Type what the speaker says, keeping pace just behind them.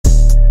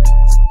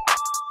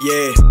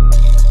Yeah.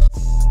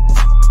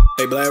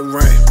 Hey, Black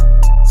Rain.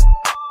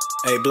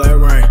 Hey, Black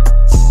Rain.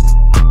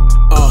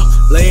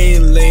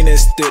 Lean and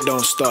stick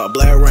don't stop.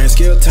 Black Rain,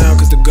 skill time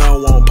cause the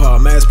gun won't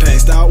pop. Mass pain,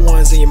 stop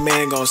once and your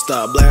man gon'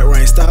 stop. Black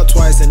Rain, stop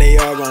twice and they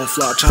all gon'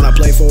 flop. Tryna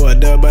play for a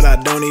dub but I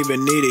don't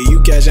even need it.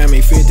 You cash at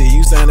me 50,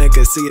 you soundin'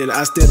 conceited.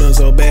 I still done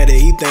so bad that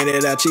he think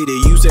that I cheated.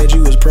 You said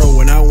you was pro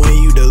when I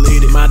win you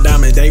deleted. My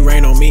diamonds, they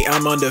rain on me,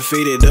 I'm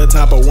undefeated. The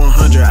top of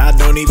 100, I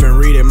don't even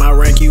read it. My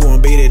rank, you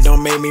won't beat it,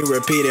 don't make me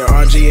repeat it.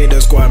 RGA the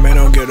squad, man,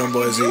 don't get them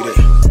boys eat it.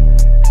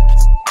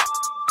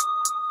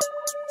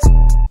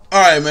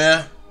 Alright,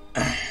 man.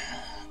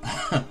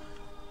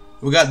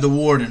 We got the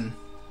Wardennn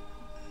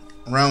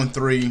round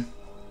 3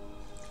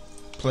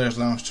 Players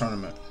Lounge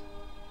tournament.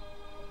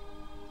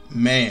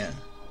 Man,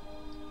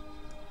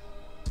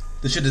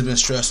 this shit has been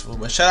stressful,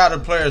 but shout out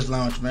to Players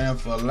Lounge, man,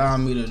 for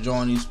allowing me to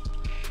join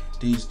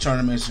these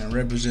tournaments and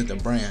represent the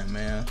brand,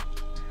 man.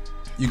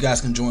 You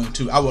guys can join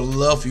too. I would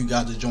love for you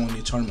guys to join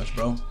these tournaments,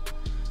 bro.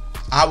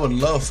 I would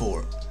love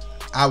for it.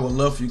 I would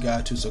love for you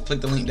guys too. So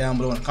click the link down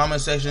below in the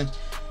comment section.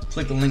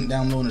 Click the link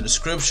down below in the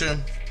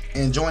description.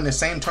 And join the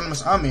same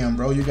tournaments I'm in,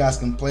 bro. You guys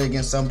can play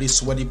against some of these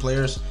sweaty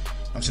players.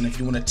 I'm saying if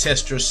you want to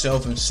test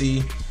yourself and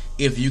see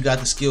if you got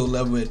the skill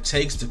level it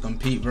takes to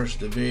compete versus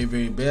the very,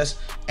 very best.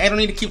 And don't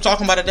need to keep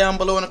talking about it down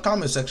below in the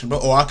comment section, bro.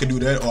 Oh, I could do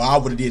that. Or I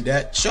would have did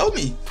that. Show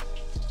me.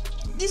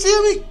 You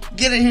feel me?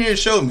 Get in here and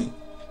show me.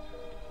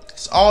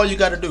 It's all you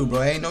got to do,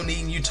 bro. Ain't no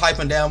need you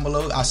typing down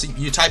below. I see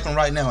you typing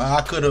right now.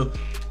 I could have.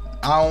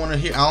 I don't want to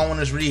hear. I don't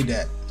want to read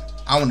that.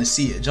 I want to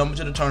see it. Jump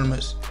into the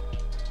tournaments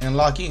and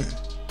lock in.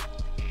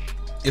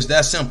 It's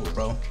that simple,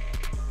 bro.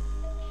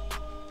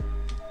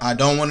 I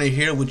don't want to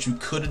hear what you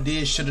could have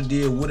did, should have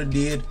did, would have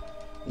did,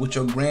 what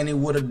your granny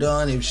would have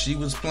done if she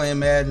was playing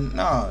Madden.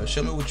 Nah,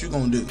 show me what you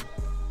gonna do.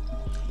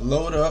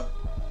 Load up,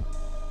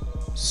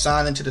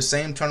 sign into the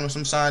same tournaments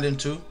I'm signed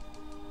into,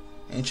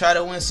 and try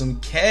to win some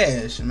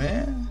cash,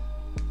 man.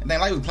 It ain't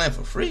like we playing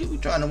for free. We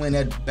trying to win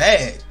that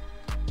bag.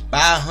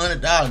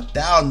 $500, $1,000,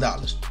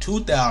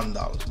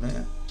 $2,000,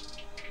 man.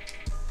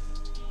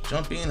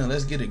 Jump in and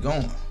let's get it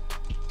going.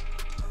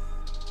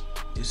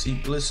 Is he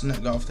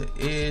blitzing off the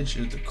edge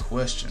is the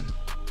question.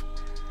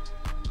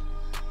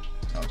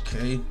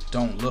 Okay,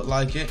 don't look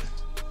like it.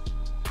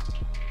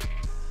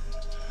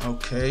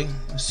 Okay,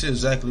 let's see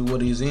exactly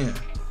what he's in.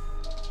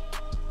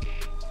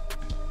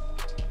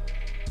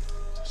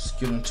 Let's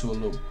get into a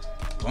little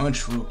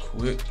bunch real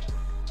quick.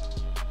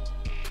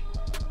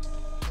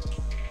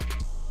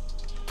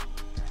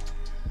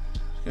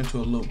 Get into a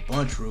little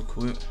bunch real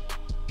quick.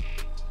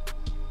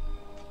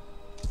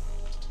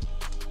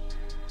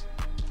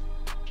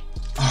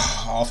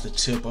 Off the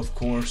tip, of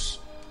course.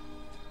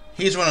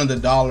 He's running the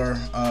dollar.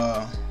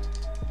 Why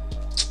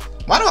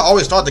do I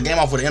always start the game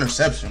off with an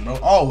interception, bro?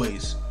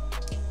 Always.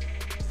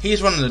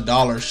 He's running the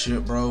dollar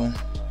shit, bro.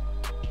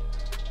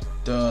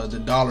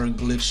 The dollar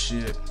glitch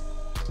shit.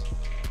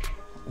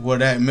 Where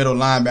that middle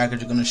linebacker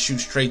is gonna shoot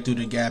straight through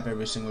the gap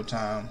every single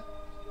time.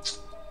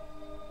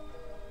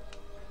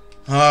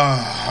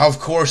 Of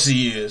course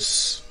he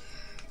is.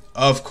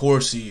 Of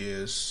course he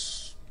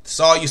is. That's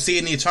all you see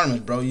in these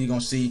tournaments, bro. You're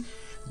gonna see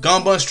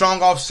gun bun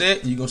strong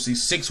offset, you're gonna see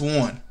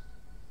 6-1.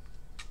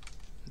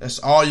 That's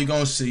all you're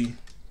gonna see.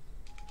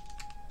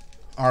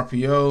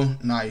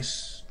 RPO,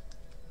 nice.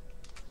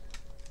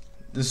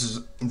 This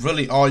is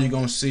really all you're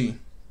gonna see.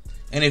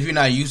 And if you're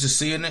not used to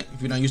seeing it,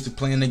 if you're not used to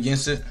playing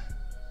against it,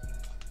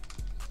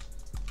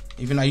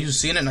 if you're not used to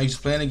seeing it, not used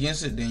to playing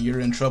against it, then you're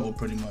in trouble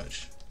pretty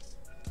much.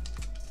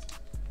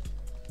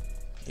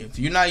 If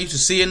you're not used to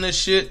seeing this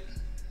shit,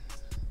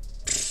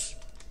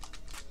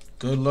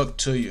 good luck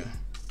to you.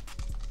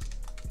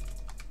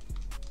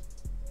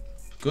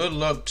 Good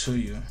luck to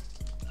you.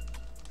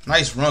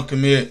 Nice run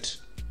commit.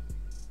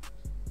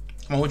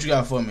 Come on, what you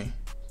got for me?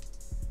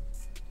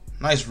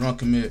 Nice run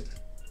commit.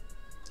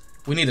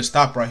 We need a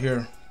stop right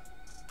here.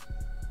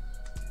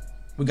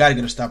 We gotta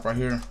get a stop right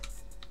here.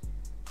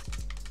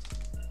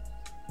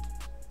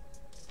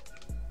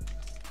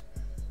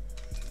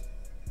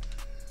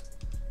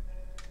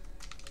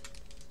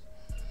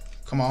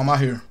 Come on, I'm out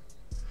here.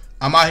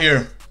 I'm out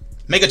here.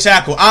 Make a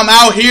tackle. I'm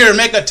out here.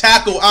 Make a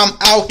tackle. I'm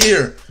out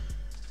here.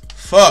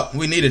 Fuck,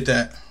 we needed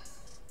that.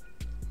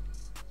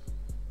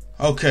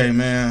 Okay,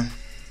 man.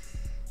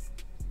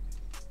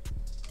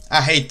 I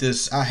hate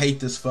this. I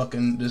hate this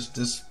fucking this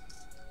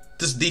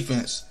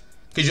defense.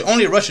 Cause you're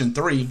only rushing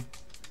 3,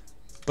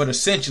 but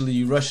essentially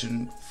you're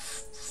rushing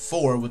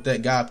 4 with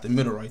that guy up the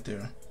middle right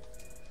there.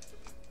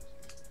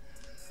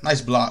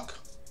 Nice block.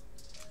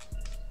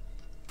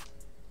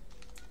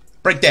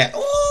 Break that.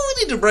 Oh,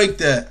 we need to break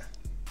that.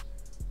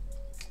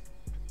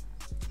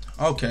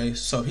 Okay,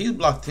 so he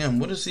blocked him.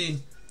 What is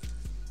he?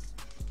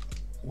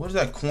 What is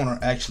that corner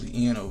actually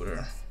in over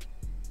there?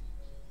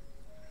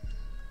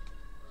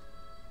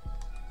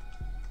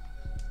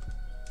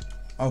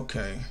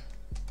 Okay.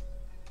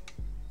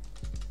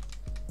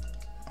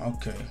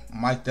 Okay.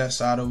 Mic that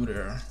side over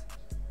there.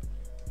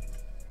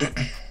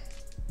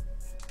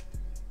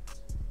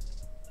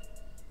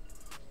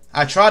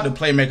 I tried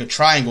to make a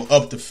triangle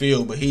up the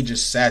field, but he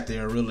just sat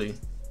there really.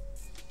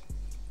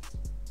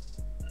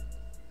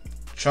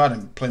 Tried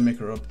to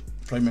playmaker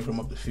him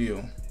up the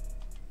field.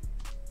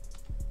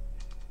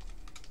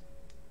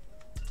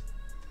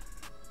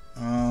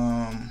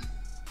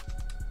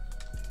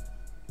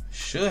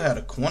 Should have had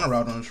a corner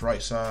out on his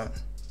right side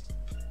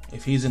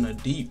if he's in a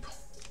deep.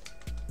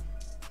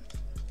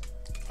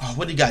 Oh,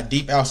 what he got?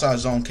 Deep outside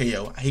zone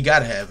KO. He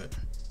gotta have it.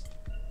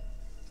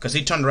 Because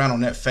he turned around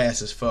on that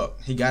fast as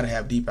fuck. He got to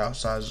have deep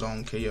outside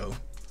zone KO.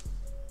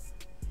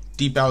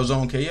 Deep out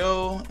zone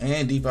KO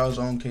and deep out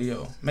zone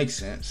KO. Makes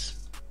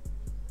sense.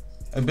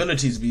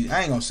 Abilities be,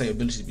 I ain't going to say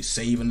ability to be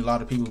saving a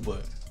lot of people,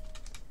 but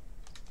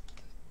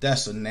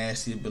that's a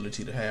nasty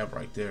ability to have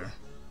right there.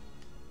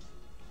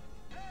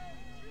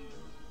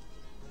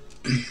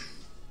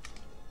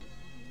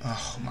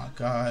 Oh my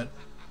God.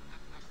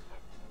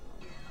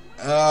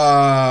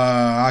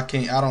 I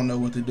don't know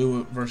what to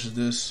do versus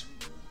this.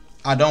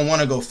 I don't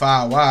want to go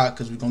 5 wide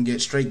because we're going to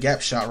get straight gap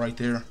shot right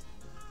there.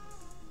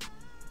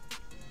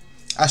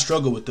 I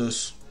struggle with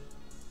this.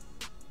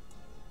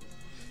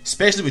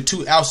 Especially with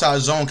 2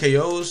 outside zone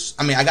KOs.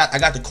 I mean, I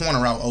got the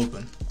corner route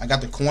open. I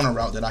got the corner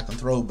route that I can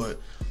throw, but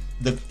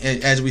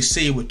as we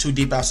see with 2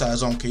 deep outside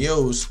zone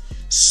KOs,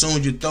 soon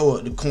as you throw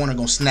it, the corner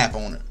going to snap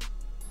on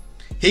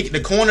it.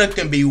 The corner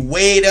can be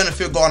way down the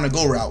field guarding the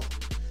go route.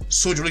 As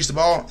soon as you release the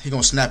ball, he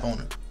going to snap on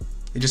it.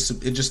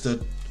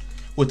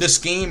 With this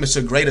scheme, it's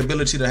a great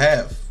ability to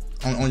have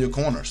on your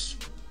corners.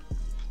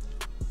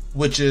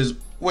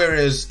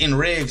 Whereas in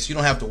rigs, you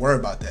don't have to worry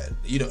about that.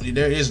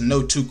 There is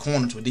no 2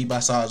 corners with deep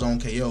outside zone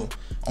KO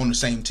on the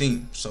same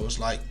team. So it's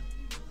like,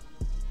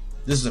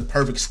 this is a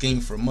perfect scheme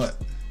for Mutt.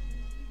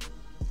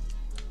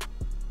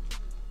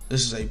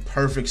 This is a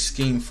perfect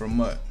scheme for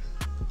Mutt.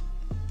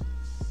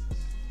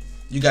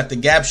 You got the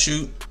gap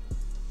shoot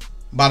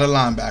by the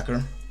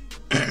linebacker.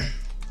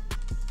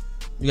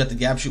 You got the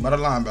gap shoot by the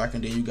linebacker,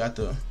 and then you got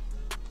the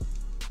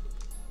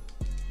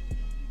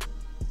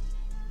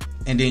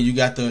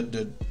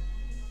the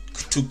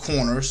 2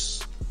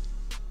 corners.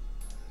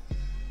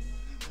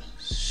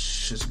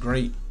 Shit's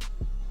great.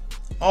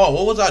 Oh,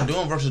 what was I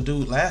doing versus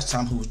dude last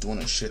time who was doing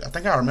this shit? I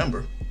think I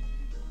remember.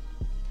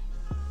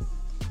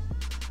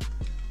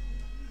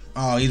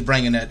 Oh, he's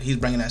bringing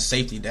that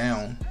safety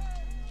down.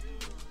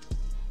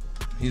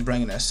 He's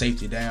bringing that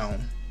safety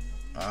down.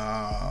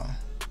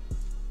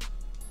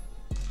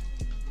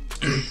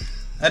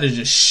 That is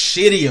just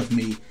shitty of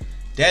me.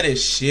 That is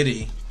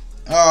shitty.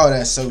 Oh,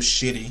 that's so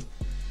shitty.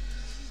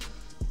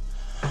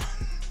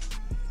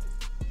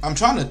 I'm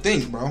trying to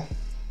think, bro.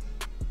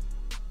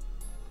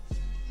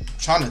 I'm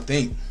trying to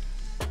think.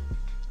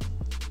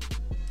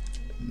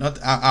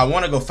 I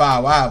want to go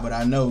 5 wide, but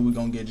I know we're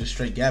going to get just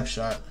straight gap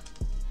shot.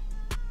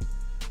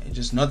 And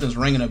just nothing's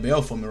ringing a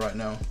bell for me right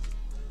now.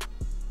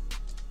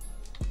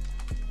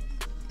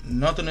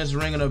 Nothing is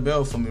ringing a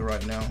bell for me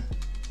right now.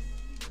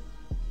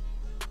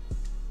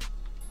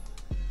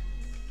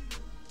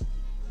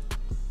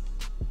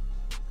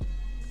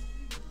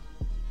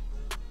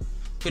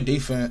 Good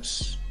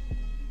defense.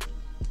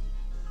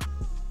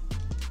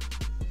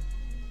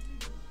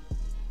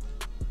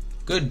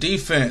 Good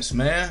defense,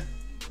 man.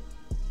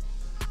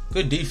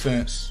 Good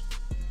defense.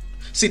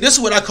 See, this is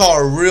what I call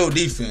a real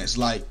defense.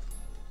 Like,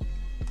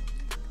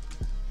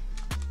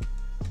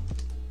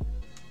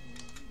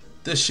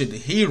 this shit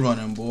that he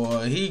running,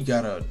 boy. He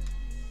got a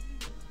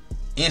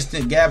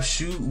instant gap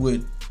shoot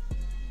with.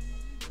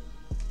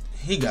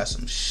 He got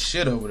some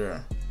shit over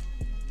there.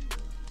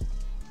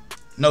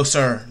 No,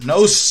 sir.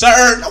 No,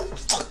 sir. No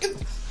fucking.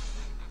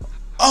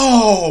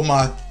 Oh,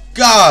 my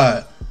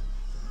God.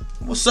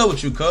 What's up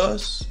with you,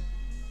 cuz?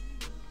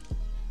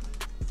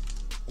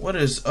 What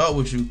is up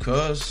with you,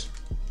 cuz?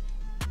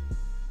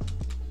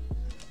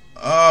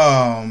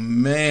 Oh,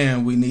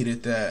 man. We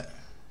needed that.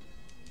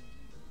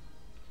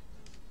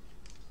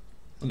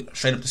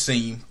 Straight up the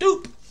seam.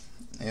 Doop.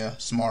 Yeah,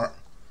 smart.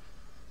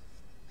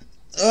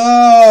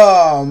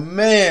 Oh,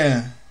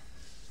 man.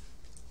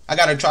 I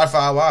got to try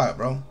 5 wide,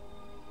 bro.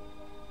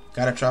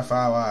 Gotta try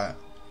 5 wide.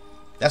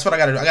 That's what I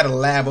gotta do. I gotta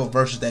lab up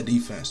versus that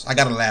defense. I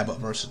gotta lab up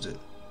versus it.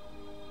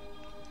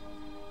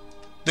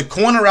 The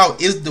corner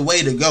route is the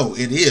way to go.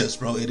 It is,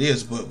 bro. It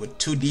is. But with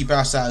 2 deep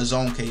outside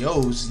zone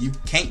KOs, you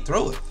can't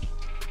throw it.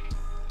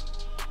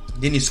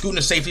 Then he's scooting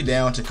the safety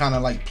down to kind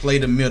of like play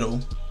the middle.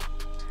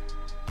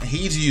 And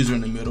he's a user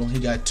in the middle. He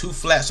got 2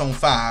 flats on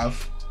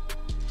 5.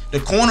 The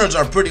corners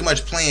are pretty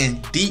much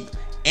playing deep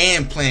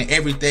and playing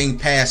everything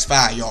past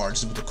 5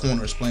 yards with the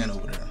corners playing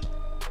over there.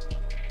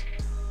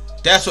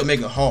 That's what make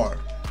it hard.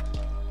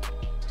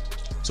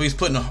 So he's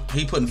putting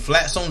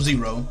flats on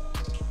 0.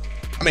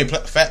 I mean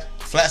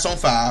flats on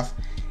 5.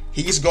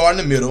 He's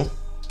guarding the middle.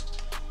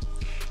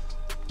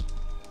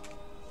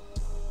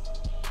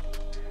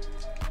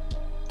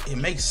 It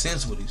makes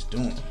sense what he's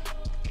doing.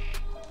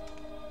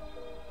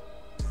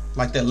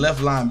 Like that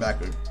left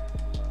linebacker,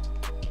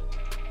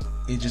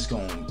 it's just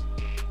going.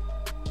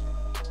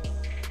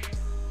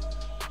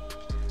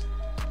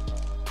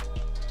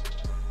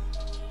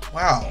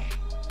 Wow.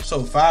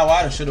 So 5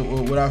 wide should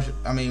have.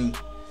 I mean,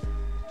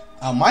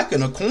 Mike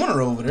in the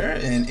corner over there,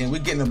 and we're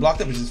getting it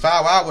blocked up. It's just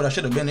 5 out what I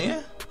should have been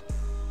in.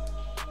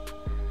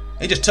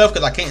 It's just tough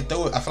because I can't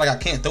throw it. I feel like I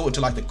can't throw it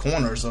to like the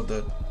corners of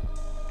the.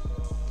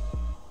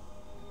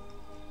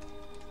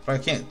 I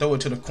can't throw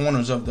it to the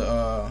corners of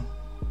the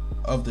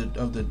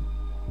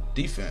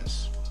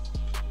defense.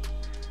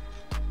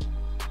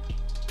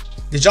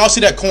 Did y'all see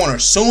that corner?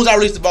 As soon as I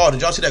released the ball,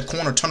 did y'all see that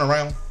corner turn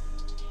around?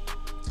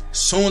 As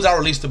soon as I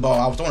released the ball,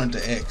 I was throwing it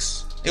to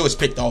X. It was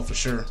picked off for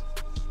sure.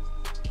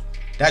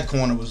 That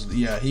corner was,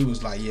 yeah, he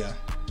was like, yeah,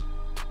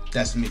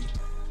 that's me.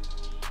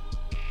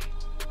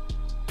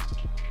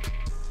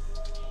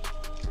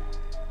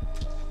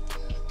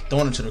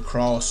 Throwing it to the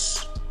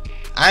cross.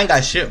 I ain't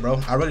got shit, bro.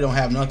 I really don't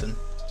have nothing.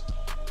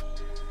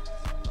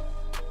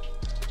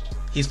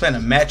 He's playing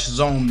a match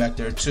zone back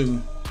there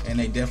too, and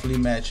they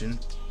definitely matching.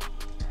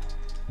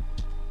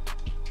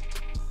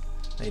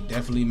 They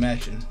definitely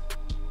matching.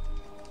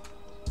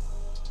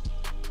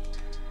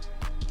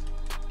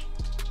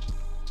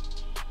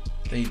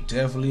 They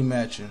definitely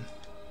matching.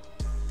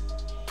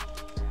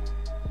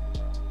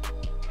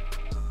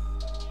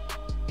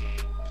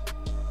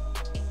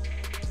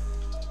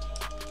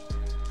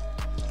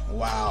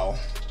 Wow.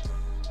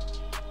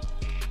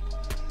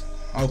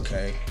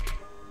 Okay.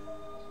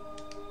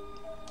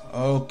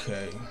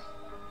 Okay.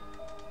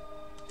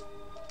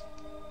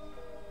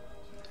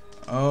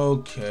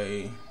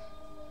 Okay.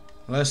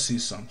 Let's see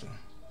something.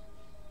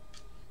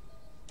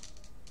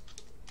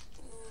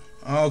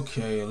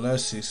 Okay,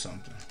 let's see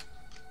something.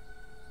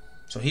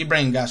 So he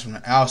bringing guys from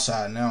the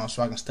outside now,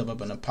 so I can step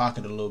up in the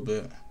pocket a little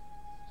bit.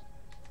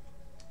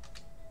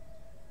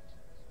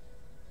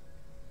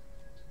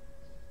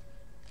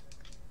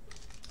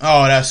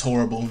 Oh, that's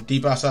horrible.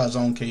 Deep outside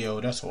zone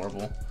KO. That's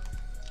horrible.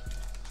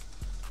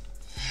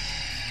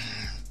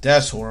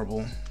 That's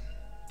horrible.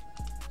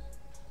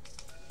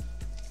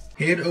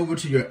 Head over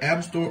to your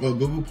App Store or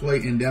Google Play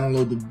and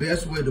download the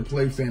best way to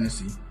play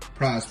fantasy,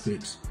 Prize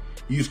Picks.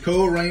 Use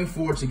code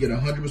RAIN4 to get a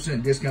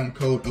 100% discount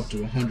code up to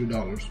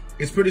 $100.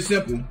 It's pretty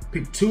simple.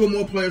 Pick 2 or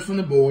more players from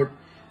the board,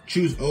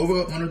 choose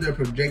over or under their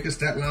projected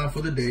stat line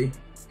for the day,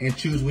 and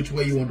choose which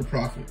way you want to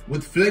profit.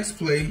 With Flex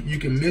Play, you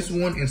can miss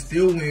one and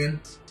still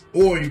win,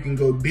 or you can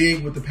go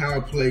big with the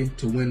power play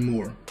to win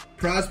more.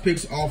 Prize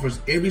Picks offers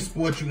every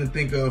sport you can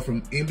think of,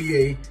 from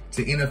NBA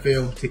to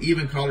NFL to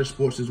even college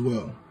sports as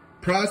well.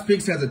 Prize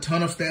Picks has a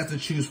ton of stats to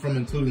choose from,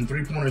 including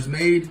 3-pointers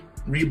made,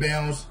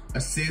 rebounds,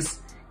 assists,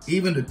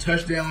 even the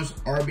touchdowns,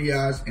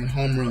 RBIs, and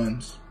home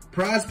runs.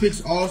 Prize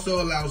Picks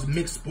also allows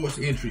mixed sports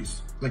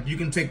entries, like you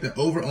can take the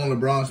over on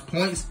LeBron's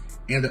points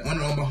and the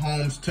under on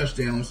Mahomes'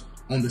 touchdowns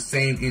on the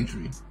same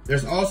entry.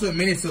 There's also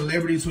many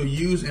celebrities who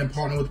use and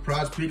partner with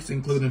Prize Picks,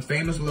 including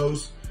Famous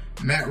Los,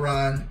 Matt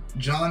Ryan,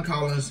 John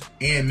Collins,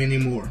 and many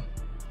more.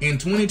 In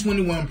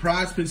 2021,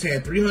 Prize Picks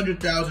had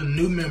 300,000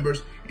 new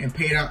members and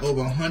paid out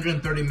over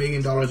 $130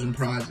 million in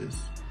prizes.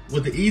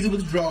 With the easy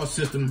withdrawal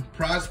system,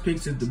 Prize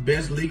Picks is the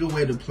best legal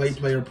way to play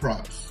player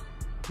props.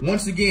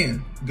 Once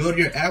again, go to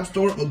your App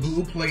Store or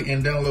Google Play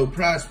and download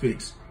Prize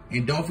Picks.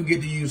 And don't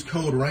forget to use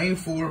code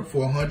RAIN4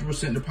 for a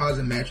 100%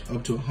 deposit match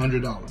up to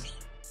 $100.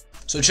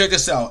 So check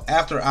this out.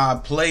 After I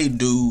played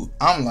dude,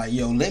 I'm like,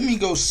 yo, let me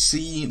go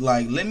see,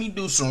 like, let me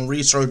do some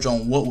research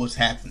on what was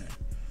happening,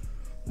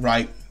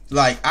 right?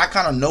 Like, I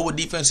kind of know what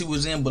defense he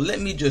was in, but let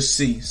me just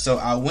see. So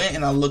I went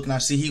and I looked and I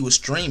see he was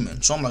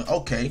streaming. So I'm like,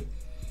 okay.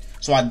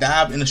 So I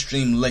dived in the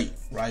stream late,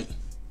 right?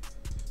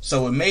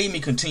 So it made me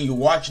continue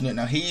watching it.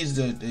 Now he's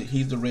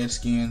the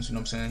Redskins, you know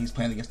what I'm saying? He's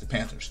playing against the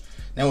Panthers.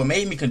 Now what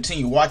made me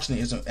continue watching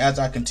it is, as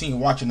I continue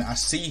watching it, I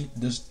see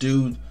this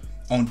dude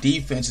on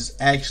defense is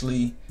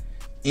actually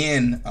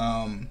in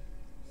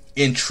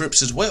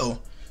trips as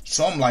well.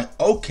 So I'm like,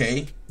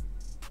 okay,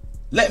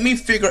 let me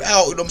figure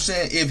out, you know what I'm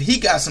saying, if he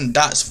got some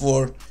dots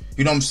for,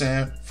 you know what I'm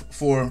saying,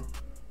 for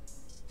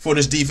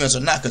this defense or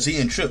not, because he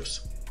in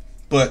trips.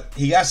 But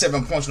he got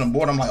 7 points on the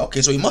board. I'm like,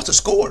 okay, so he must have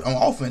scored on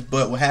offense.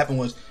 But what happened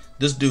was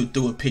this dude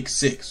threw a pick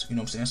 6, you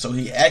know what I'm saying? So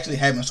he actually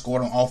haven't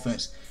scored on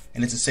offense,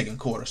 and it's the second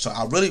quarter. So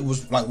I really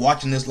was like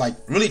watching this, like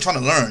really trying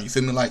to learn, you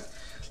feel me? Like,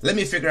 let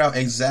me figure out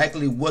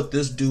exactly what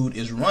this dude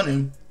is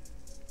running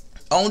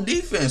on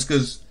defense,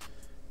 because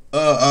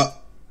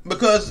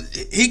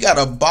he got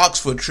a box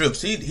for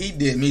trips. He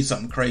did me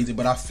something crazy,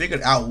 but I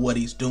figured out what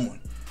he's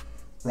doing,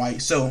 right?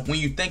 So when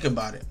you think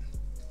about it,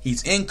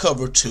 he's in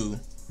cover 2,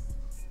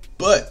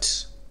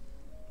 but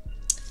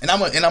and I'm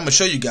gonna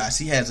show you guys.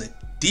 He has a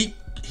deep.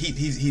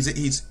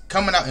 He's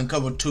coming out in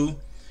cover 2,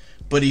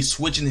 but he's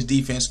switching his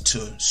defense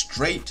to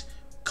straight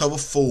cover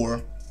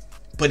 4,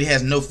 but he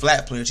has no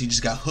flat players. He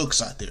just got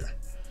hooks out there.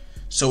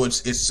 So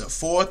it's a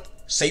 4th.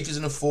 Safety's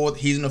in the 4th.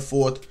 He's in the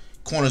 4th.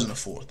 Corner's in the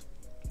 4th.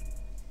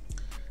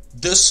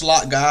 This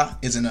slot guy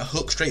is in a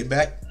hook straight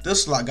back.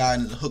 This slot guy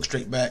is a hook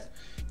straight back.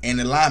 And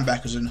the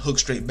linebackers are in a hook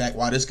straight back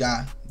while this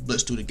guy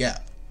blitzed through the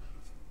gap.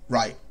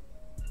 Right.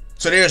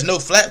 So there's no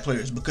flat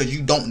players, because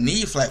you don't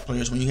need flat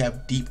players when you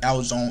have deep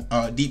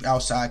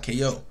outside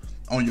KO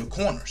on your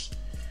corners.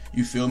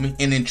 You feel me?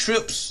 And in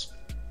trips,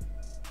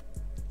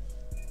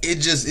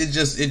 it's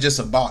just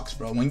a box,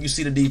 bro. When you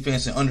see the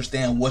defense and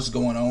understand what's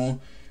going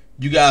on,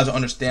 you guys will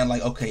understand,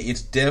 like, okay,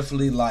 it's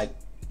definitely like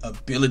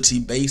ability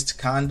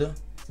based, kinda.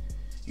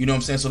 You know what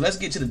I'm saying? So let's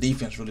get to the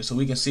defense really, so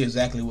we can see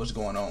exactly what's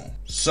going on.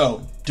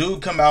 So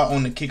dude come out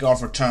on the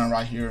kickoff return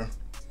right here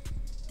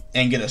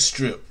and get a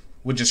strip,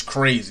 which is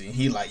crazy.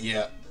 He like,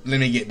 yeah, let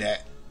me get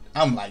that.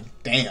 I'm like,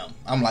 damn.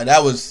 I'm like,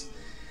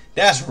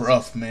 that's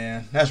rough,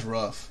 man. That's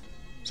rough.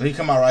 So he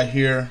come out right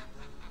here,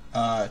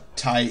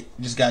 tight.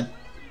 Just got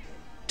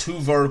 2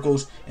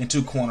 verticals and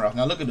 2 corner off.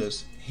 Now look at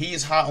this.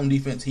 He's hot on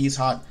defense. He's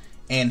hot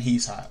and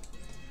he's hot,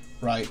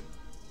 right?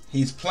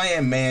 He's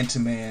playing man to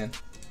man.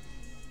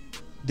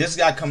 This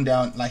guy come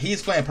down, like,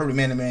 he's playing perfect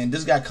man to man.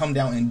 This guy come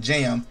down and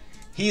jam.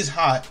 He's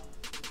hot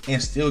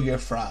and still get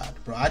fried,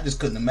 bro. I just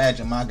couldn't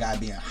imagine my guy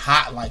being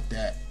hot like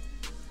that.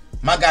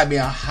 My guy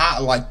being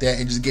hot like that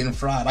and just getting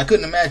fried. I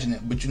couldn't imagine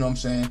it, but you know what I'm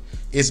saying?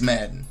 It's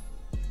Madden.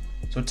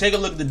 So take a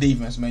look at the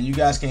defense, man. You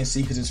guys can't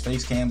see because his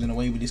face cam's in the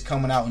way, but he's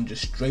coming out and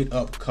just straight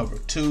up cover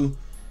 2.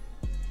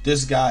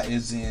 This guy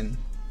is in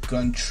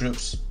gun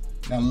trips.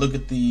 Now look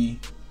at the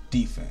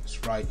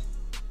defense, right?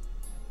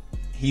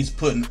 He's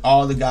putting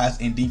all the guys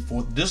in deep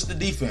fourth. This is the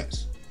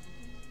defense.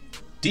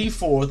 Deep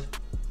fourth,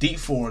 deep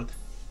fourth,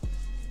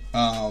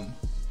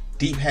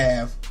 deep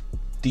half,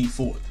 deep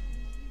fourth.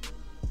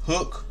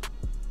 Hook.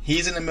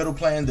 He's in the middle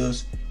playing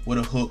this with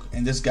a hook,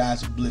 and this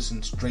guy's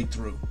blitzing straight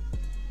through.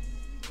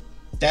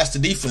 That's the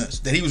defense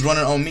that he was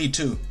running on me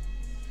too.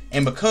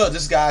 And because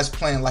this guy's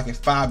playing like a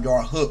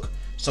 5-yard hook,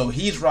 so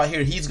he's right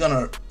here, he's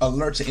gonna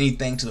alert to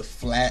anything to the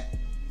flat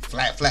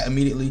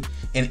immediately,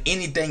 and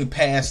anything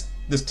past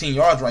this 10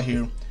 yards right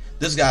here,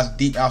 this guy's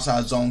deep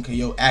outside zone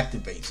KO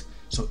activates.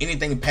 So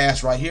anything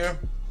past right here,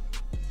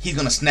 he's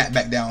gonna snap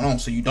back down on.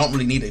 So you don't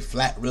really need a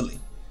flat really.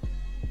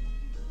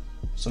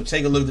 So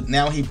take a look at,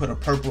 now he put a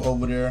purple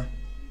over there.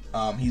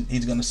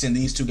 He's gonna send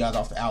these 2 guys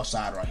off the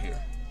outside right here.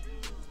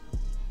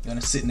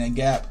 Gonna sit in that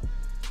gap,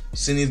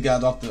 send these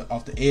guys off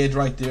the edge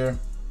right there,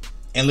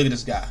 and look at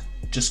this guy.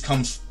 Just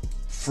comes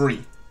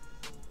free.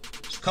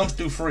 Just comes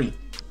through free.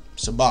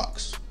 It's a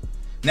box.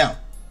 Now,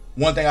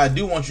 one thing I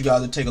do want you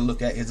guys to take a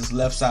look at is this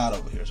left side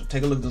over here. So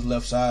take a look at this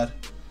left side.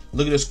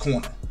 Look at this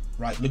corner,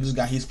 right? Look at this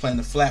guy. He's playing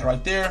the flat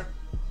right there.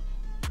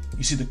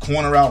 You see the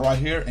corner out right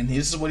here, and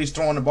this is what he's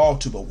throwing the ball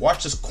to. But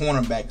watch this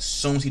cornerback as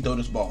soon as he throws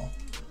this ball.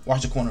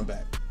 Watch the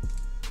cornerback.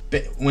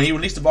 When he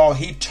released the ball,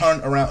 he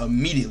turned around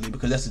immediately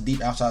because that's the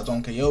deep outside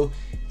zone KO.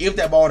 If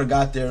that ball would have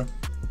got there,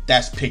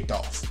 that's picked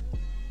off.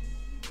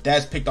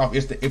 That's picked off.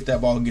 If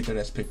that ball get there,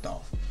 that's picked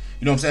off.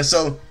 You know what I'm saying?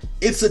 So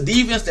it's a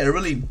defense that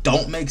really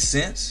don't make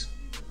sense,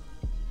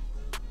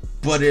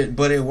 but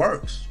it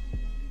works.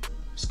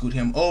 Scoot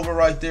him over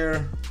right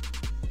there.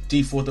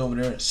 D4 over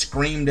there.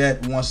 Scream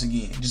that once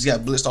again. Just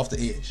got blitzed off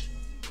the edge.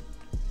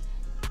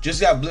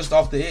 Just got blitzed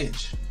off the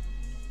edge.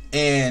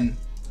 And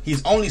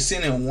he's only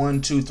sending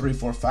 1, 2, 3,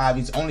 4, 5.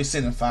 He's only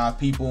sending 5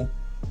 people.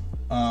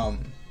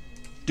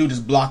 Dude is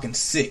blocking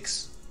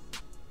 6.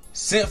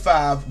 Sent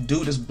 5.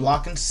 Dude is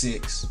blocking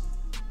 6.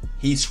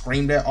 He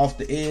screamed that off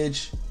the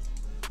edge.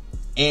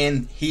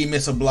 And he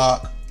missed a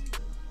block.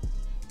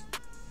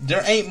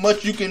 There ain't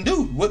much you can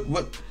do.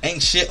 What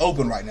ain't shit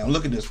open right now?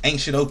 Look at this. Ain't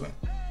shit open.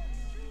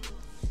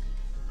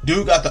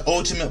 Dude got the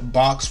ultimate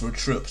box for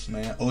trips,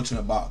 man.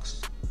 Ultimate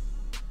box.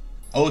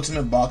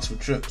 Ultimate box for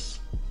trips.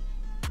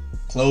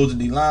 Close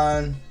the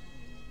D-line.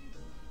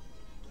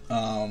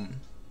 Now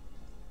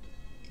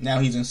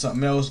he's in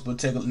something else,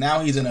 but now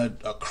he's in a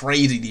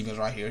crazy defense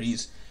right here.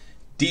 He's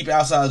deep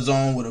outside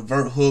zone with a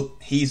vert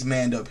hook. He's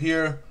manned up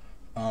here.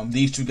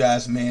 These 2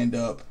 guys manned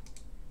up.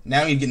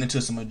 Now he's getting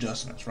into some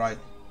adjustments, right?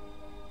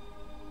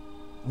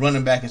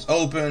 Running back is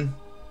open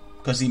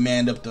because he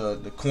manned up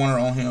the corner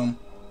on him.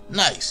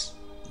 Nice.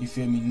 You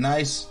feel me?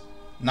 Nice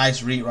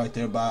read right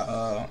there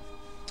by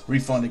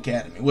Refund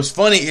Academy. What's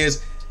funny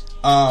is,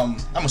 I'm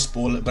gonna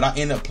spoil it, but I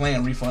end up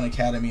playing Refund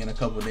Academy in a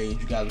couple of days.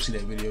 You guys will see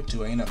that video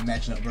too. I end up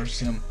matching up versus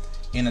him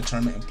in a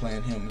tournament and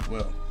playing him as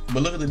well.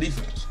 But look at the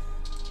defense.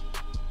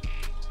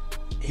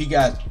 He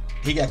got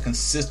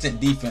consistent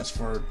defense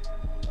for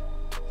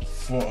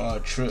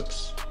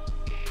trips.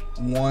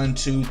 1,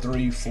 2,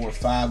 3, 4,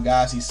 5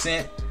 guys he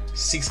sent.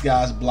 6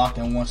 guys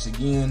blocking once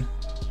again.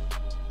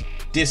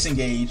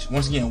 Disengage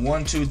once again.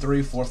 1, 2,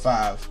 3, 4,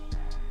 5.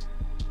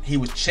 He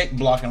was check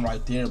blocking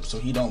right there, so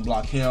he don't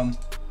block him.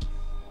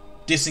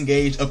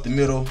 Disengage up the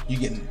middle. You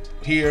getting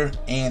here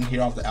and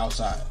here off the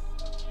outside.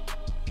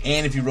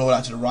 And if you roll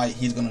out to the right,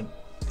 he's gonna.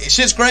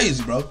 Shit's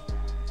crazy, bro.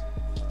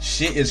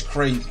 Shit is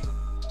crazy.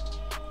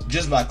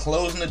 Just by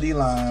closing the D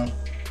line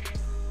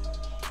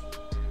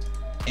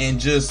and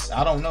just,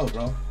 I don't know,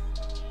 bro.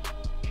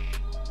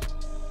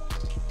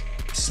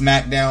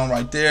 Smackdown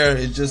right there.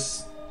 It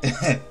just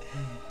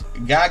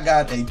guy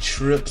got a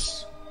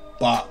trips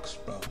box,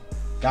 bro.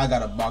 Guy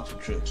got a box of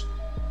trips.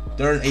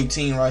 3rd and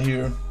 18 right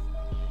here.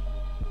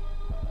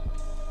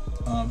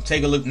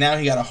 Take a look. Now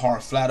he got a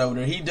hard flat over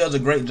there. He does a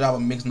great job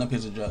of mixing up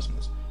his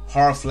adjustments.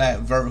 Hard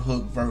flat, vert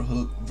hook, vert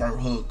hook, vert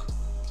hook.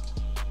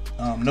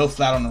 No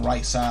flat on the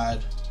right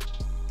side.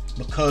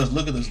 Because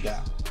look at this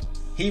guy.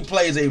 He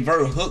plays a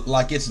vert hook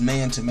like it's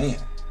man-to-man.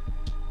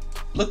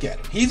 Look at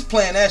him. He's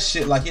playing that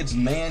shit like it's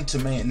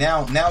man-to-man.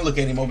 Now look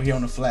at him over here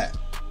on the flat.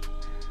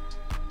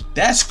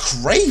 That's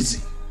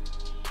crazy.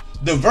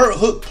 The vert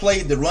hook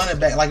played the running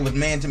back like it was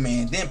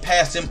man-to-man, then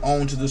passed him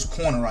on to this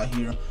corner right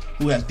here,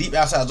 who has deep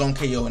outside zone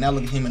KO, and now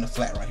look at him in the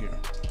flat right here.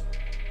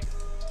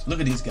 Look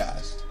at these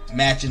guys.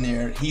 Matching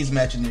there. He's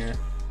matching there.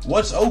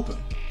 What's open?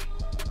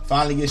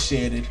 Finally gets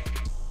shedded.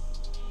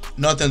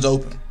 Nothing's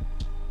open.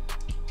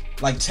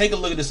 Like, take a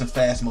look at this in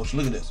fast motion.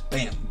 Look at this.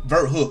 Bam.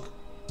 Vert hook.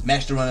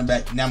 Match the running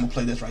back. Now I'm going to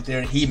play this right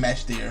there. He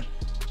matched there.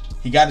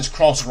 He got his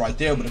crosser right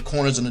there, but the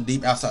corner's in the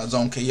deep outside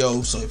zone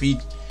KO. So if he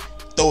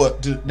throw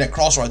it to that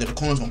cross right there, the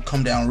corner's going to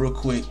come down real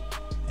quick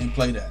and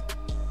play that.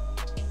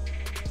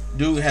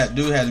 Dude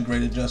has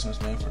great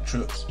adjustments, man, for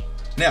trips.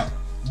 Now,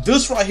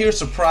 this right here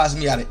surprised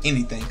me out of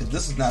anything, because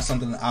this is not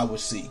something that I would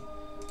see.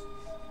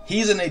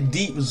 He's in a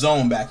deep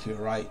zone back here,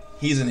 right?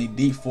 He's in a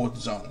deep fourth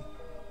zone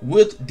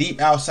with deep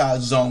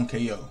outside zone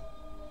KO.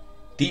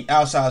 Deep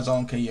outside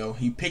zone KO.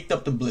 He picked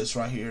up the blitz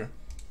right here.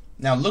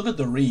 Now look at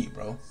the read,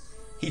 bro.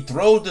 He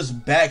throws this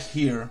back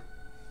here,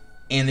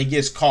 and it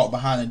gets caught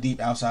behind a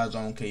deep outside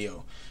zone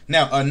KO.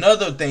 Now,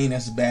 another thing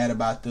that's bad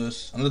about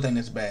this,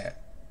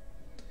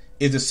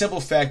 is the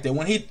simple fact that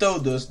when he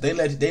throws this,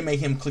 they make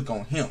him click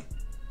on him.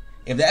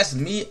 If that's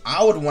me,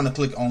 I would want to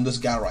click on this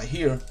guy right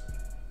here,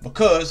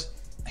 because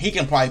he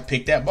can probably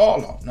pick that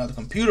ball off. Now the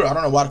computer, I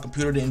don't know why the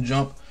computer didn't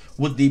jump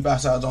with deep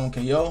outside zone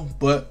KO,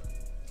 but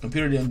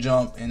computer didn't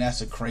jump, and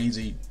that's a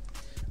crazy.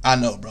 I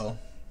know, bro.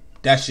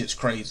 That shit's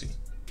crazy.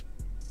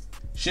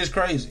 Shit's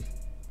crazy.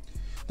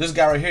 This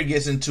guy right here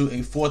gets into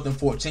a 4th and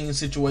 14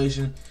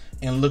 situation,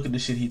 and look at the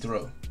shit he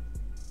throw.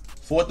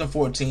 4th and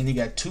 14, he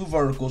got 2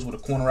 verticals with a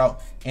corner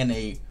out and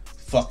a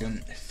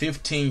fucking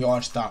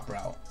 15-yard stop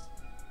route.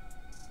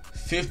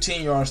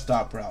 15-yard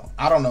stop route.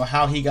 I don't know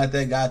how he got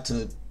that guy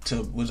to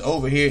was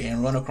over here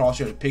and run across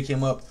here to pick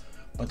him up,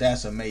 but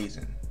that's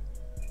amazing.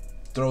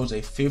 Throws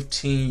a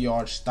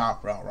 15-yard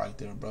stop route right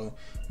there, bro.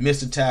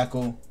 Missed a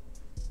tackle.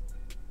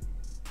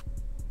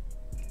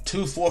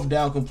 2 4th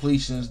down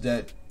completions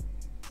that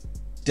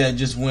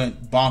just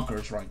went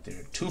bonkers right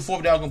there. 2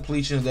 4th down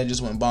completions that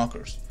just went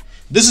bonkers.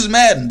 This is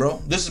Madden,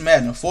 bro. This is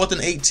Madden. A 4th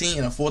and 18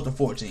 and a 4th and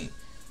 14.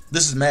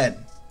 This is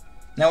Madden.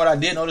 Now, what I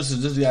did notice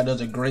is this guy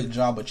does a great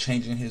job of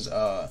changing his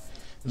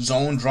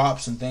zone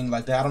drops and things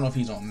like that. I don't know if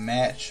he's on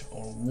match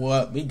or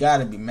what. We got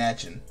to be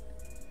matching.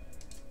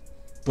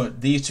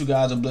 But these two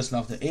guys are blitzing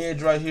off the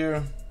edge right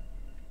here.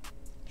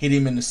 Hit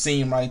him in the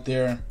seam right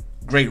there.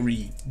 Great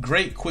read.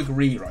 Great quick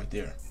read right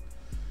there.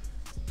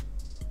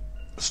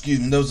 Excuse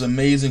me. That was an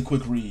amazing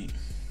quick read.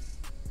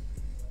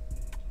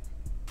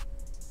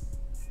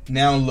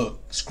 Now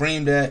look.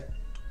 Screamed at.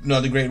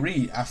 Another great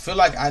read. I feel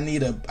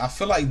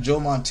like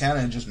Joe Montana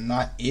is just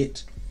not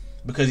it,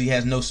 because he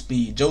has no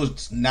speed. Joe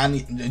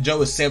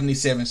is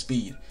 77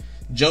 speed.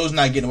 Joe's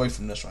not getting away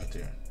from this right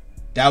there.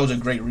 That was a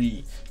great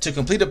read. To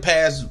complete a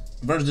pass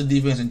versus the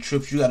defense and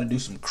trips, you got to do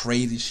some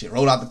crazy shit.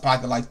 Roll out the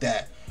pocket like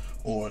that,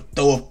 or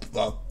throw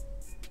a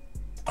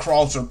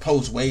cross or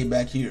post way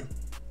back here.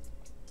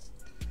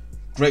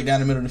 Great down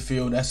the middle of the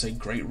field. That's a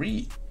great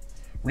read.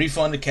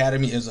 Refund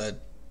Academy is a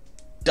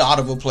dot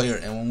of a player,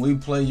 and when we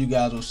play, you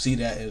guys will see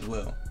that as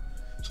well.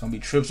 It's gonna be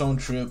trips on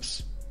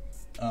trips.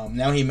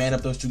 Now he manned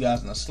up those 2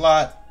 guys in the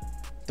slot,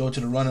 throw it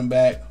to the running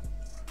back.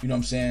 You know what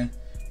I'm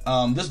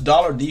saying? This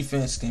dollar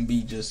defense can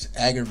be just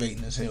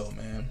aggravating as hell,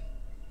 man.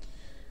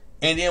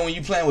 And then when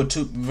you playing with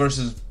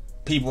versus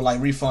people like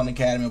Refund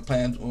Academy, or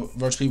playing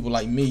versus people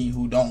like me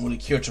who don't really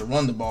care to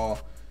run the ball,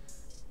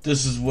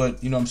 this is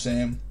what, you know what I'm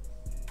saying?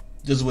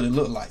 This is what it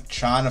looked like.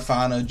 Trying to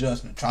find an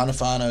adjustment, trying to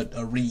find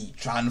a read,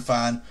 trying to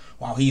find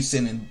while he's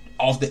sending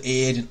off the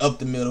edge and up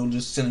the middle,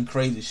 just sending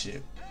crazy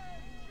shit.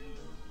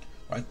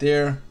 Right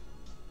there.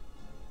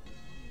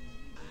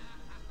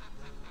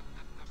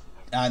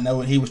 I know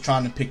he was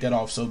trying to pick that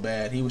off so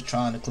bad. He was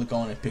trying to click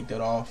on and pick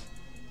that off.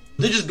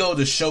 They just go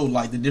to show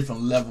like the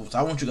different levels.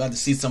 I want you guys to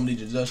see some of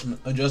these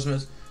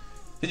adjustments.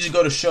 They just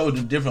go to show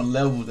the different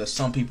levels that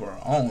some people are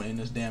on in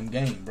this damn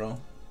game, bro.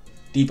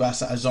 Deep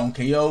outside zone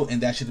KO, and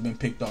that should have been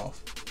picked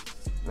off.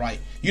 Right?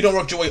 You don't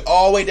work your way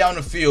all the way down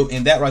the field,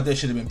 and that right there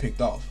should have been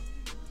picked off.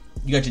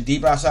 You got your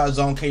deep outside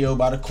zone KO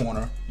by the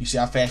corner. You see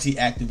how fast he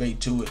activate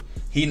to it.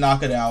 He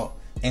knock it out,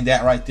 and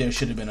that right there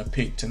should have been a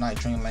pick to Night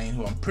Train Lane,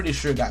 who I'm pretty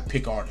sure got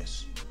pick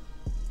artists.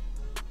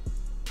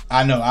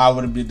 I know, I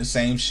would have did the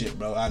same shit,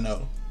 bro. I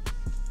know,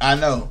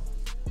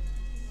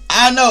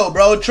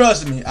 bro.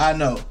 Trust me, I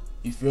know.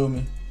 You feel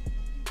me?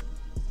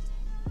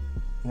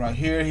 Right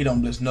here, he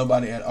don't blitz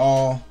nobody at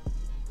all.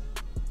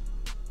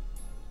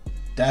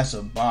 That's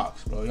a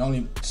box, bro. He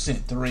only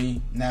sent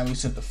 3. Now he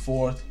sent the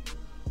 4th.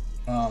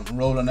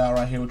 Rolling out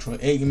right here with Troy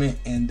Aikman,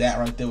 and that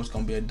right there was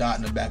going to be a dot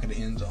in the back of the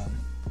end zone.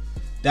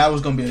 That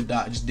was going to be a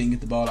dot. Just didn't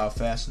get the ball out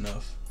fast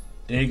enough.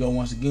 There you go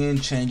once again,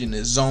 changing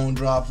his zone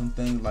drops and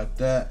things like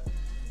that.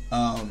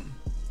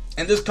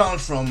 And this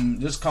comes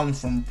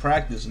from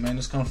practice, man.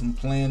 This comes from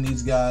playing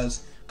these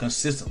guys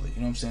consistently. You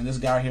know what I'm saying? This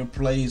guy here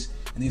plays,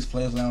 and these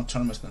players land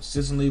tournaments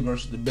consistently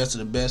versus the best of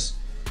the best.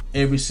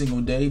 every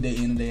single day, day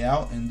in and day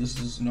out, and this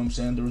is, you know what I'm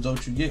saying, the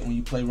results you get when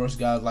you play versus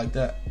guys like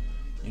that.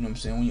 You know what I'm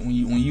saying?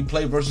 When you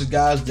play versus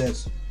guys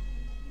that's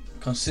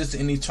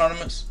consistent in these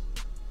tournaments,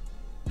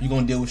 you're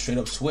gonna deal with straight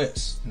up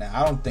sweats. Now,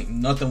 I don't think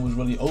nothing was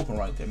really open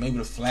right there. Maybe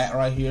the flat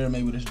right here,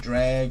 maybe this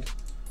drag,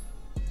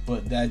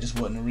 but that just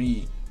wasn't the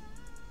read.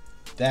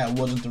 That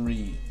wasn't the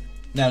read.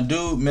 Now,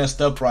 dude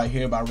messed up right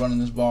here by running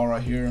this ball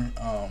right here.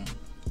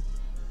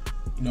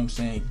 You know what I'm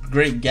saying?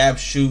 Great gap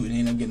shoot and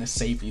ended up getting a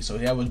safety. So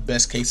that was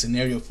best case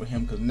scenario for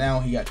him, because now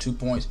he got 2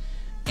 points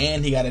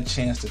and he got a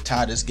chance to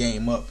tie this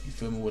game up. You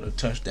feel me? With a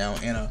touchdown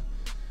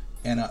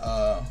and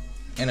a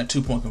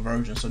 2-point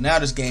conversion. So now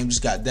this game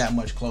just got that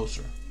much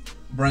closer.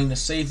 Bring the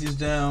safeties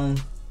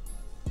down.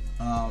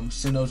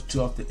 Send those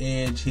two off the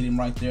edge. Hit him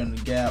right there in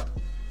the gap.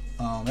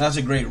 That's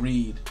a great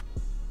read.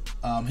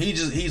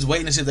 He's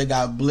waiting to see if they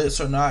got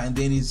blitz or not, and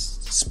then he's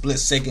split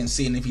second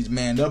seeing if he's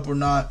manned up or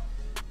not.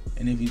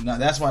 And if he's not,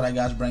 that's why that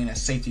guy's bringing that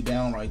safety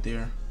down right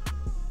there.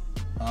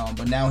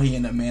 But now he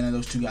ended up manning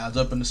those two guys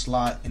up in the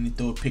slot, and he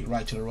threw a pick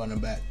right to the running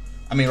back.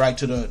 I mean, right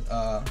to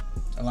the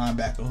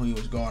linebacker who he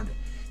was guarding.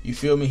 You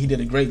feel me? He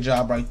did a great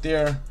job right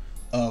there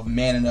of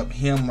manning up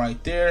him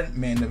right there,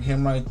 manning up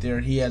him right there.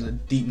 He has a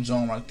deep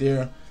zone right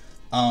there.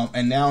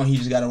 And now he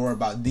just got to worry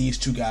about these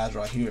two guys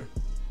right here.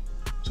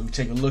 So we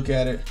take a look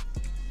at it.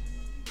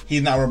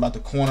 He's not worried about the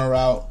corner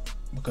route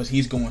because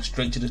he's going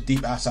straight to the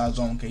deep outside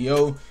zone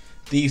KO.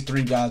 These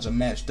three guys are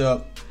matched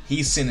up.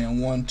 He's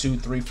sending 1, 2,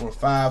 3, 4,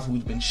 5,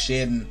 who's been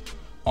shedding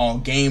all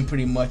game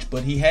pretty much,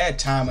 but he had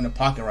time in the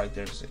pocket right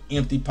there. It's an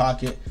empty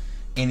pocket,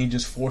 and he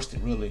just forced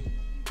it, really.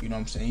 You know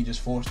what I'm saying? He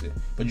just forced it.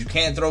 But you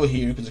can't throw it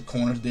here because the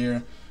corner's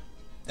there.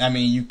 I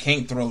mean, you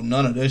can't throw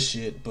none of this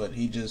shit, but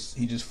he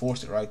just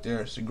forced it right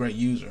there. It's a great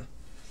user.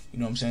 You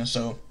know what I'm saying?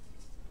 So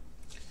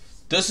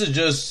this is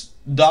just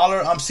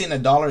Dollar. I'm seeing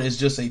that Dollar is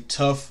just a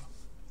tough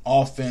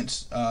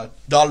offense.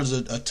 Dollar's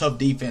a tough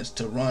defense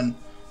to run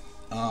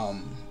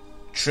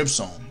trips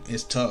on.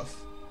 It's tough.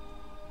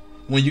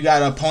 When you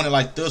got an opponent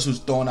like this who's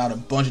throwing out a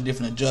bunch of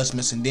different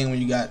adjustments, and then when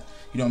you got,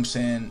 you know what I'm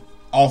saying,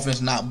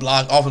 offense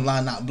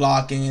line not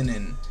blocking,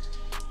 and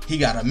he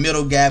got a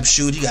middle gap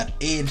shoot, he got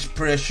edge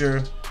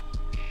pressure.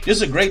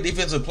 Just a great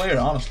defensive player,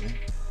 honestly.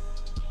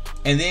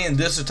 And then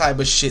this is the type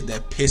of shit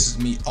that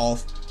pisses me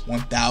off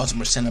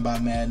 1000%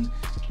 about Madden.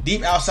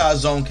 Deep outside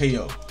zone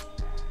KO.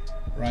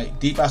 Right?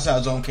 Deep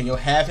outside zone KO.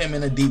 Have him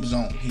in a deep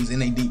zone. He's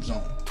in a deep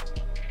zone.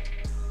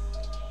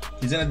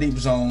 He's in a deep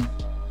zone.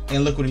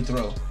 And look what he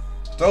throws.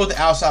 Throws the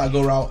outside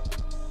go route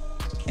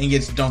and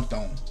gets dunked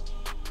on.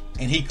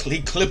 And he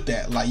clipped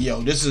that. Like,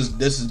 yo, this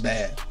is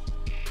bad.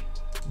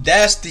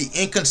 That's the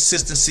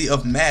inconsistency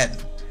of Madden.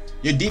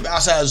 Your deep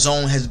outside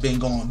zone has been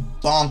going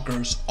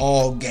bonkers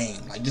all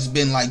game. Like, just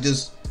been like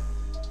just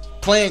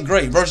playing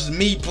great versus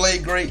me, play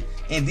great,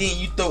 and then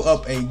you throw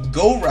up a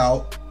go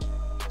route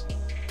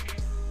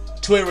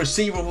to a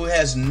receiver who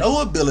has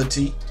no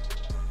ability,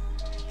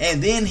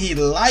 and then he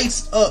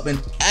lights up and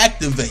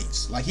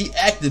activates. Like, he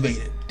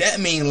activated. That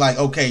means, like,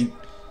 okay,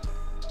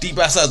 deep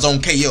outside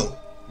zone KO.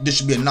 This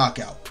should be a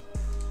knockout.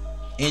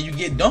 And you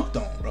get dunked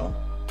on, bro.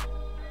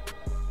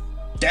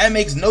 That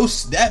makes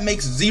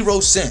zero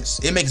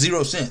sense. It makes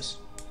zero sense.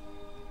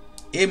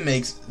 It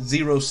makes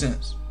 0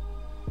 sense.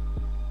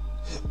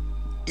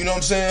 You know what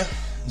I'm saying?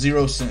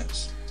 0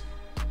 sense.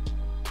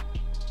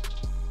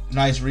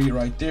 Nice read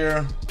right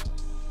there.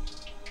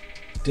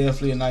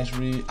 Definitely a nice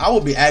read. I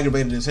would be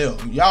aggravated as hell.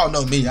 Y'all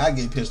know me. I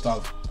get pissed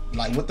off.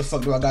 Like, what the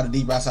fuck do I got a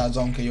deep outside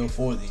zone KO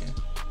for then?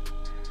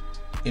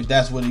 If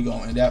that's what he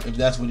going, if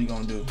that's what he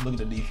gonna do. Look at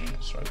the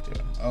defense right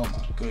there. Oh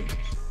my goodness.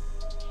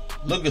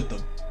 Look at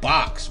the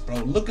box, bro.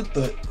 Look at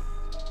the,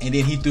 and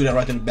then he threw that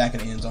right to the back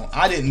of the end zone.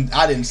 I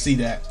didn't see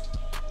that.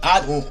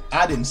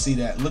 I didn't see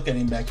that. Look at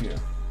him back here.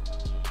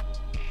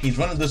 He's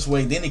running this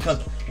way. Then he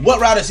comes.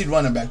 What route is he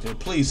running back there?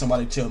 Please,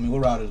 somebody tell me.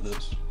 What route is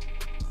this?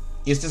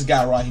 It's this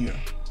guy right here.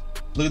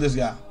 Look at this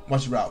guy.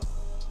 Watch the route.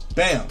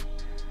 Bam.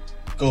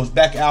 Goes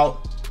back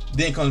out.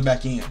 Then comes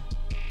back in.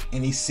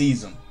 And he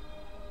sees him.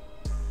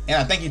 And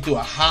I think he threw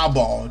a high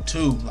ball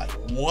too. Like,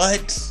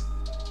 what?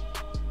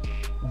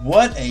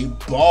 What a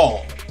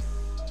ball.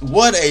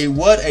 What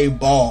a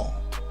ball.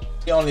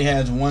 He only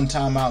has 1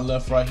 timeout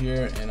left right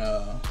here. And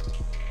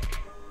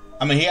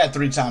I mean, he had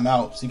 3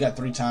 timeouts. He got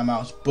 3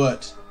 timeouts,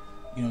 but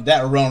you know,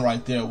 that run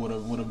right there would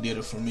have did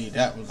it for me.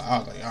 I was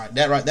like, all right,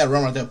 that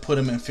run right there put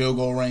him in field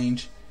goal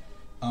range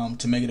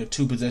to make it a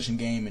 2-possession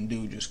game, and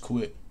dude just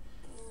quit.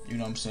 You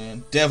know what I'm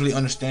saying? Definitely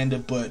understand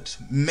it, but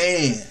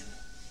man,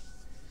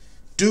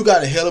 dude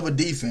got a hell of a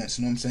defense.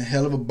 You know what I'm saying?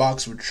 Hell of a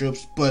box for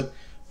trips, but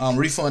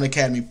Refund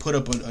Academy put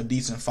up a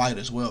decent fight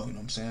as well. You know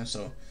what I'm saying?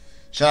 So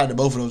shout out to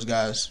both of those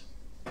guys.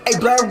 Hey,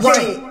 Black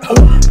Rain,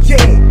 oh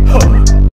yeah.